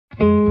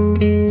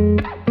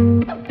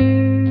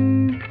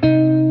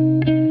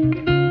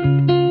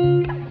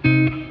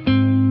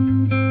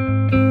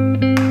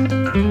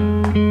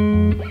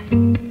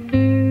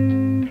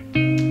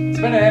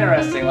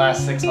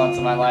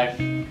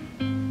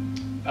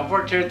I've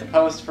worked here at the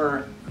Post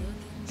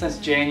since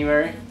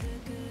January,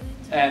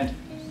 and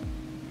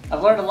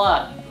I've learned a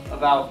lot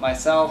about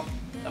myself,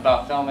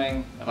 about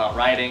filming, about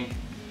writing,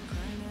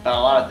 about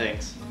a lot of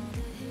things.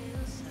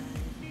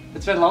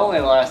 It's been lonely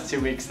the last 2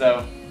 weeks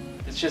though.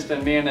 It's just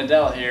been me and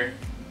Adele here.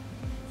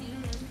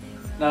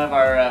 None of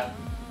our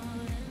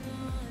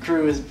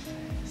crew is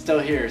still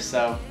here,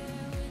 so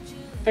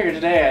I figured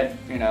today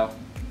I'd,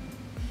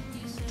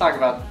 talk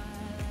about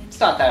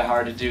it's not that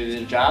hard to do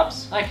the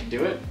jobs. I can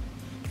do it.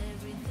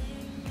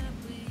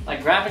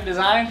 Like graphic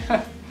design,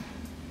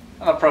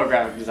 I'm a pro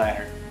graphic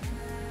designer.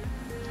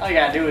 All you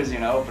gotta do is,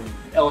 open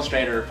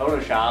Illustrator or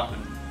Photoshop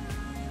and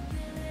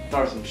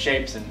throw some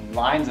shapes and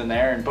lines in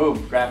there and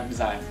boom, graphic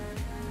design.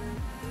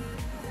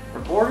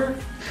 Reporter?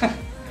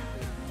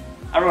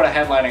 I wrote a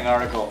headlining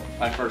article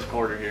my first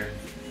quarter here.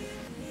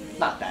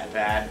 Not that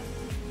bad.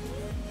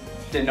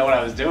 Didn't know what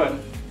I was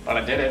doing, but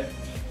I did it.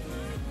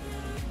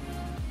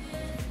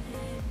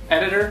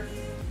 Editor?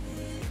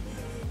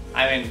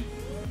 I mean,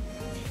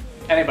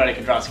 anybody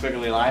can draw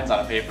squiggly lines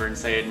on a paper and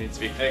say it needs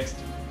to be fixed.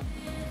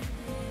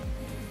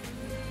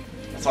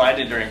 That's what I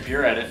did during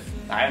Pure Edit.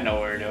 I didn't know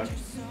what we were doing.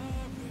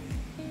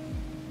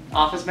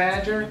 Office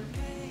manager?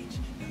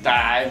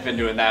 I've been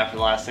doing that for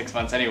the last 6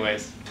 months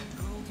anyways.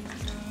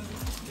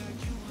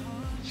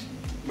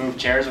 Move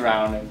chairs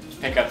around and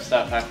pick up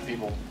stuff after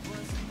people.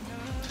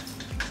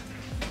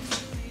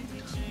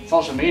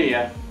 Social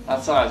media,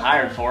 that's what I was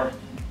hired for.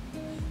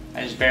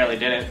 I just barely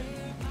did it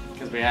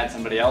because we had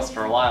somebody else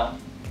for a while.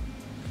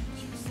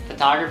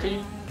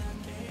 Photography,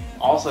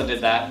 also did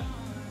that.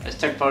 I just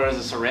took photos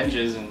of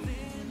syringes and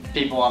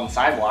people on the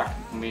sidewalk.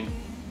 I mean,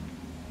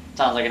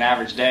 sounds like an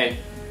average day.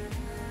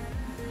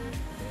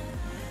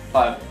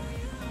 But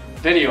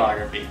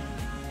videography,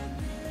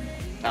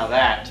 now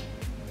that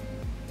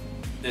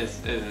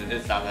it's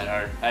not that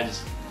hard.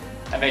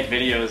 I make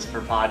videos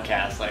for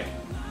podcasts. Like,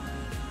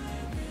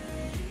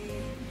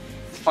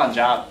 it's a fun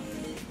job.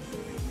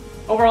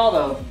 Overall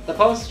though, the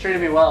Post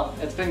treated me well.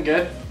 It's been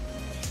good.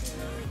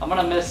 I'm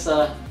gonna miss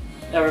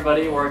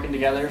everybody working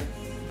together,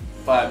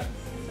 but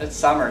it's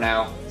summer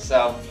now,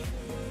 so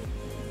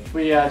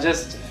we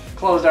just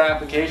closed our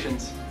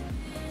applications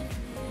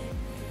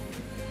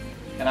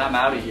and I'm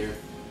out of here.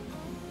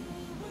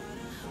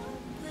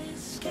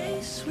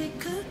 Case we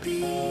could be,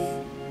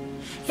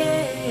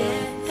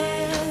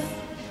 yeah.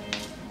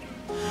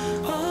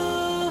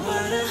 Oh,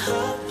 what a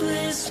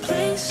hopeless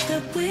place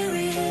that we're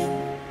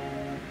in.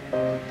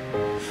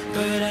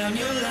 But I'm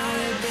your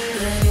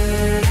liability.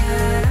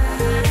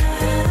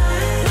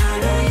 I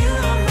know you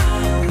are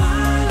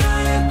my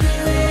liability.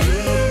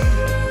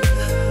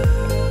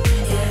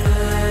 Yeah,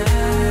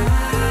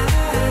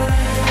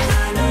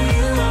 I know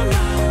you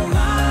are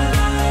my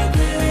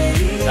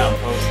liability. Sound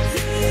Post.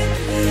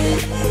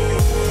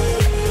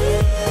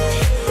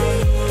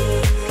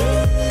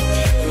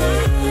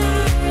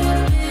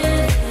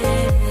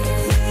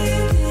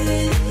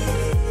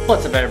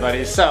 What's up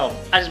everybody? So,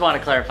 I just want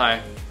to clarify,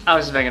 I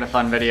was just making a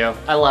fun video.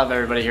 I love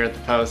everybody here at the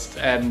Post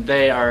and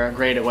they are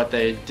great at what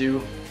they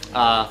do.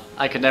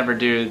 I could never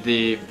do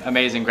the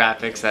amazing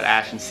graphics that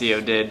Ash and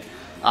CEO did.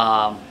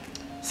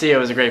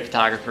 CEO is a great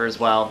photographer as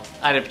well.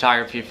 I did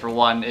photography for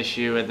one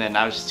issue and then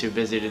I was just too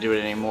busy to do it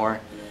anymore.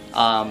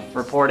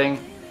 Reporting,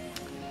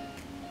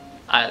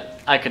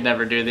 I could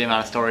never do the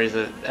amount of stories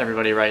that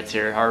everybody writes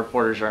here. Our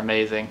reporters are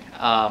amazing.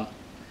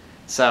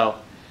 So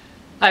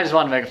I just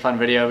wanted to make a fun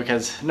video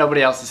because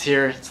nobody else is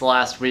here. It's the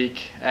last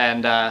week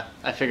and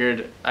I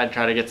figured I'd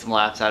try to get some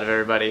laughs out of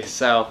everybody.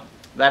 So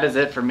that is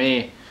it for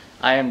me.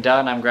 I am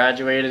done. I'm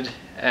graduated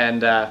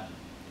and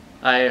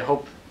I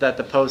hope that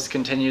the Post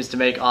continues to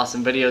make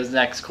awesome videos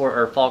next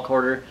quarter or fall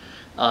quarter.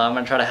 I'm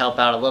going to try to help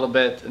out a little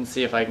bit and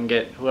see if I can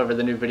get whoever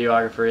the new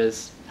videographer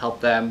is,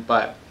 help them.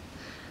 But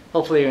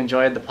hopefully you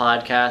enjoyed the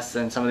podcast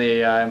and some of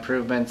the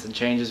improvements and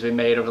changes we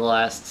made over the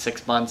last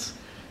 6 months.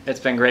 It's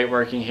been great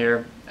working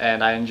here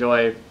and I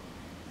enjoy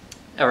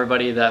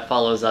everybody that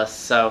follows us.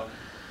 So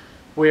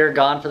we are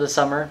gone for the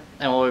summer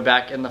and we'll be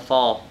back in the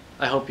fall.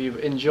 I hope you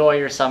enjoy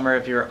your summer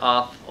if you're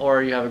off,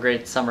 or you have a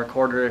great summer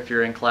quarter if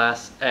you're in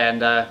class,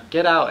 and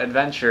get out,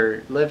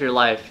 adventure, live your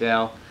life.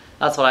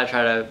 That's what I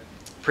try to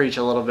preach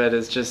a little bit,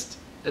 is just,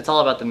 it's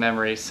all about the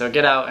memories. So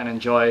get out and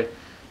enjoy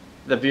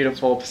the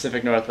beautiful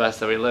Pacific Northwest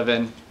that we live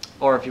in,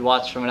 or if you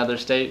watch from another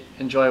state,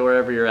 enjoy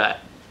wherever you're at.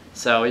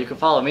 So you can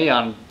follow me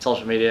on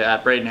social media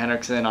at Braden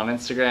Hendrickson on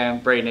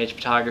Instagram, Braden H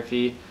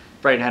Photography,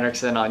 Braden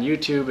Hendrickson on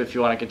YouTube if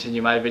you want to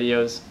continue my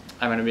videos.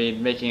 I'm going to be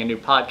making a new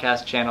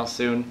podcast channel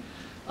soon.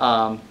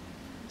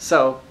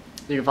 So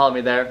you can follow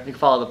me there. You can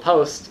follow the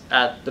Post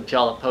at the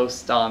Puyallup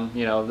Post on,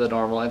 the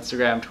normal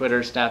Instagram, Twitter,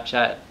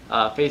 Snapchat,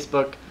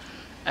 Facebook.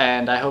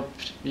 And I hope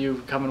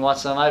you come and watch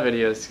some of my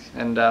videos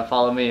and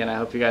follow me, and I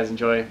hope you guys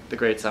enjoy the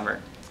great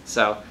summer.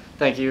 So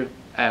thank you,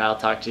 and I'll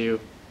talk to you,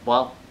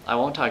 well, I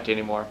won't talk to you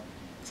anymore.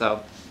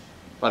 So,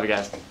 love you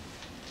guys.